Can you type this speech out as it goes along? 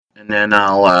and then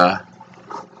I'll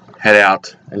head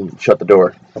out and shut the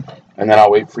door. And then I'll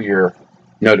wait for your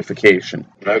notification.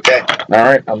 Okay. All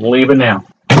right, I'm leaving now.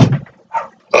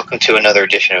 Welcome to another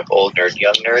edition of Old Nerd,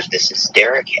 Young Nerd. This is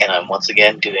Derek, and I'm once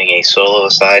again doing a solo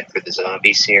aside for the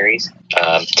zombie series.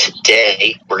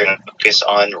 Today, we're going to focus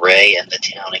on Ray and the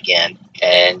town again.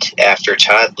 And after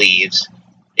Todd leaves,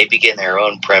 they begin their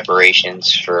own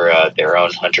preparations for their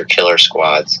own hunter-killer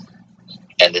squads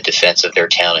and the defense of their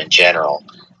town in general.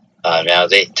 Now,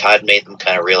 Todd made them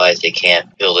kind of realize they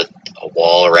can't build a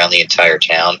wall around the entire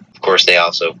town. Of course, they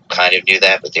also kind of knew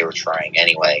that, but they were trying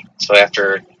anyway. So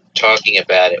after talking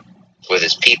about it with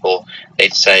his people, they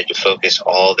decided to focus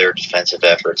all their defensive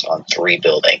efforts on 3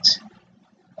 buildings.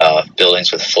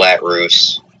 Buildings with flat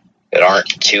roofs that aren't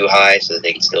too high so that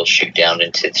they can still shoot down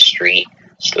into the street,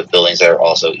 but buildings that are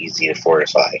also easy to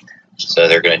fortify. So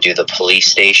they're going to do the police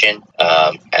station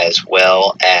as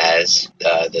well as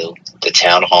the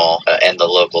town hall and the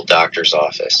local doctor's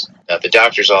office. Now, the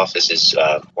doctor's office is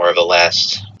more of a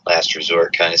last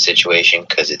resort kind of situation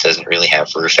because it doesn't really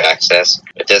have roof access.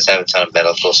 It does have a ton of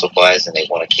medical supplies, and they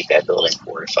want to keep that building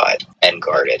fortified and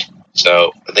guarded.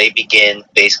 So they begin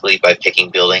basically by picking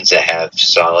buildings that have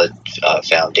solid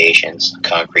foundations,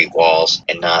 concrete walls,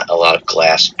 and not a lot of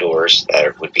glass doors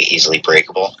that would be easily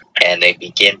breakable. And they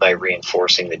begin by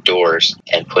reinforcing the doors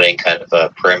and putting kind of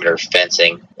a perimeter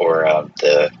fencing or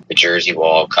the Jersey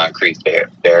wall concrete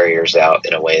barriers out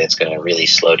in a way that's going to really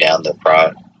slow down the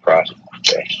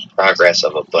progress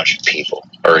of a bunch of people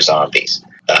or zombies.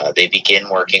 They begin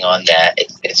working on that.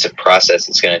 It's a process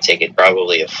that's going to take it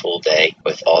probably a full day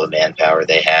with all the manpower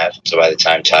they have. So by the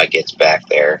time Todd gets back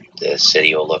there, the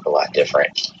city will look a lot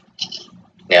different.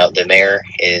 Now, the mayor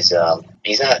is,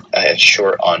 he's not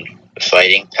short on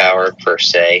fighting power per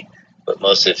se, but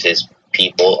most of his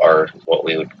people are what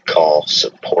we would call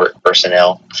support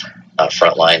personnel,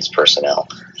 front lines personnel.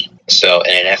 So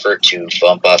in an effort to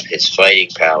bump up his fighting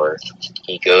power,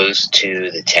 he goes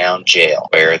to the town jail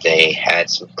where they had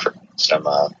some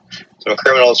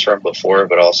criminals from before,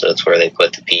 but also it's where they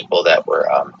put the people that were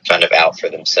kind of out for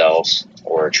themselves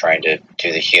or trying to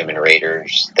do the human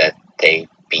raiders that they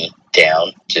beat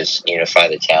down to unify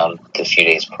the town a few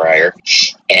days prior.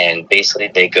 And basically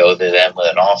they go to them with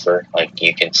an offer, like,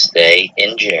 you can stay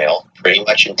in jail pretty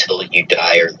much until you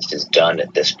die or this is done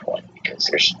at this point, because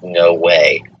there's no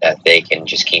way that they can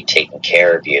just keep taking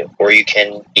care of you, or you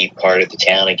can be part of the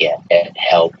town again and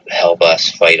help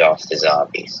us fight off the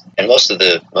zombies. And most of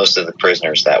the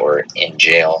prisoners that were in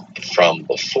jail from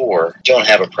before don't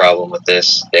have a problem with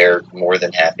this. They're more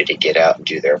than happy to get out and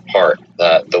do their part.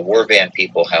 The warband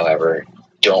people, however,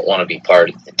 don't want to be part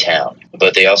of the town,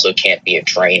 but they also can't be a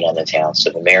drain on the town,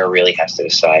 so the mayor really has to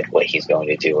decide what he's going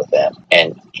to do with them.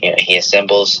 And he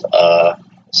assembles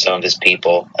some of his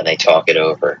people and they talk it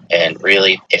over. And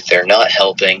really, if they're not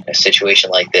helping a situation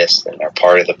like this, then they're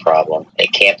part of the problem. They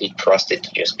can't be trusted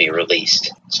to just be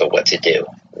released. So what to do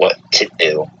with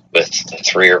the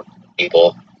 3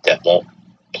 people that won't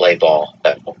play ball,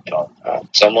 that won't get on.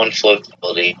 Someone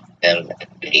floatability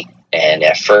and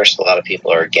at first a lot of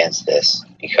people are against this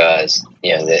because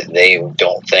they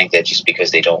don't think that just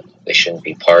because they shouldn't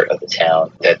be part of the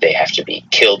town that they have to be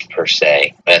killed per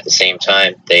se. But at the same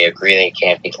time, they agree they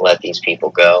can't let these people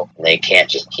go, and they can't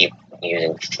just keep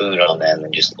using food on them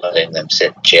and just letting them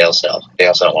sit in jail cell. They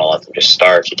also don't want to let them just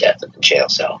starve to death in the jail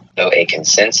cell. So a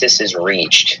consensus is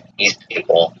reached. These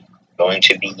people are going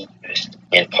to be used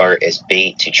in part as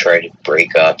bait to try to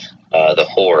break up the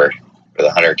horde for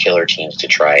the hunter-killer teams to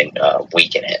try and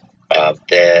weaken it.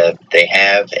 They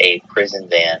have a prison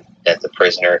van that the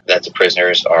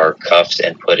prisoners are cuffed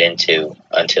and put into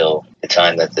until the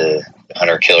time that the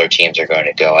hunter-killer teams are going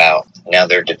to go out. Now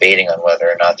they're debating on whether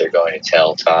or not they're going to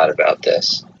tell Todd about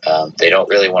this. They don't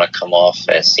really want to come off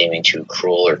as seeming too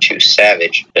cruel or too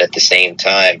savage, but at the same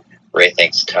time, Ray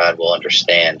thinks Todd will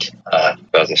understand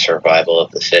about the survival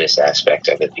of the fittest aspect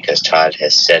of it, because Todd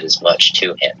has said as much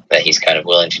to him that he's kind of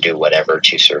willing to do whatever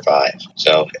to survive.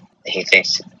 So he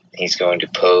thinks he's going to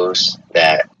pose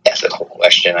that ethical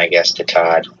question, I guess, to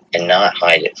Todd and not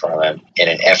hide it from him in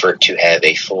an effort to have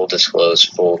a full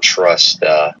disclosed, full trust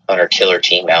hunter-killer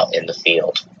team out in the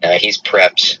field. Now, he's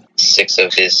prepped 6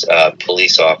 of his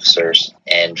police officers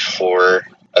and 4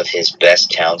 of his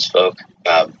best townsfolk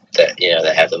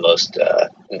that have the most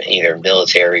either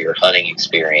military or hunting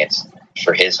experience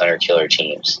for his hunter-killer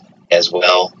teams, as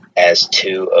well as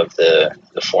 2 of the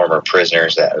former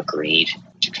prisoners that agreed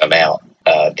to come out.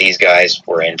 These guys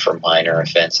were in for minor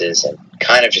offenses and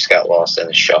kind of just got lost in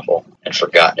the shuffle and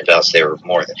forgotten about, so they were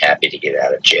more than happy to get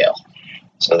out of jail.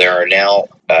 So there are now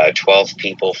 12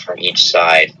 people from each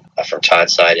side from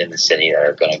Todd's side in the city that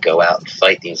are going to go out and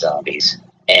fight these zombies,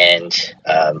 and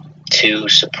 2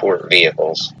 support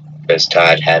vehicles, because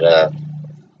Todd had a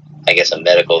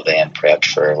medical van prepped,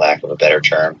 for lack of a better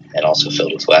term, and also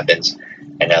filled with weapons.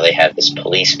 And now they have this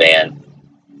police van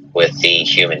with the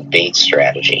human bait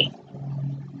strategy.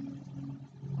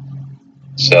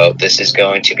 So this is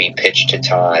going to be pitched to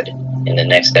Todd in the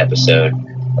next episode,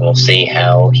 and we'll see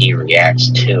how he reacts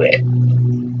to it.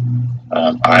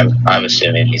 I'm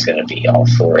assuming he's going to be all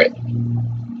for it,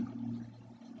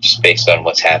 just based on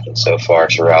what's happened so far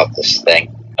throughout this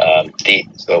thing.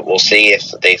 So we'll see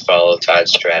if they follow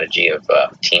Todd's strategy of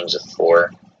teams of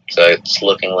 4. So it's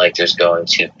looking like there's going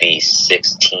to be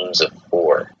 6 teams of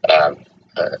 4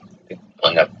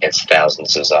 going up against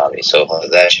thousands of zombies. So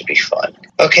that should be fun.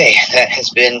 Okay, that has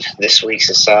been this week's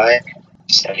Aside.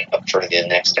 Setting up for the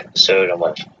next episode.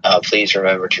 Please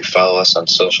remember to follow us on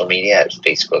social media at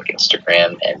Facebook,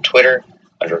 Instagram, and Twitter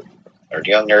under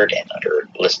Young Nerd, and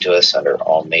listen to us under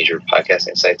all major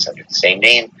podcasting sites under the same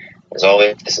name. As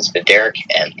always, this has been Derek,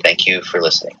 and thank you for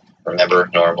listening. Remember,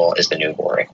 normal is the new boring.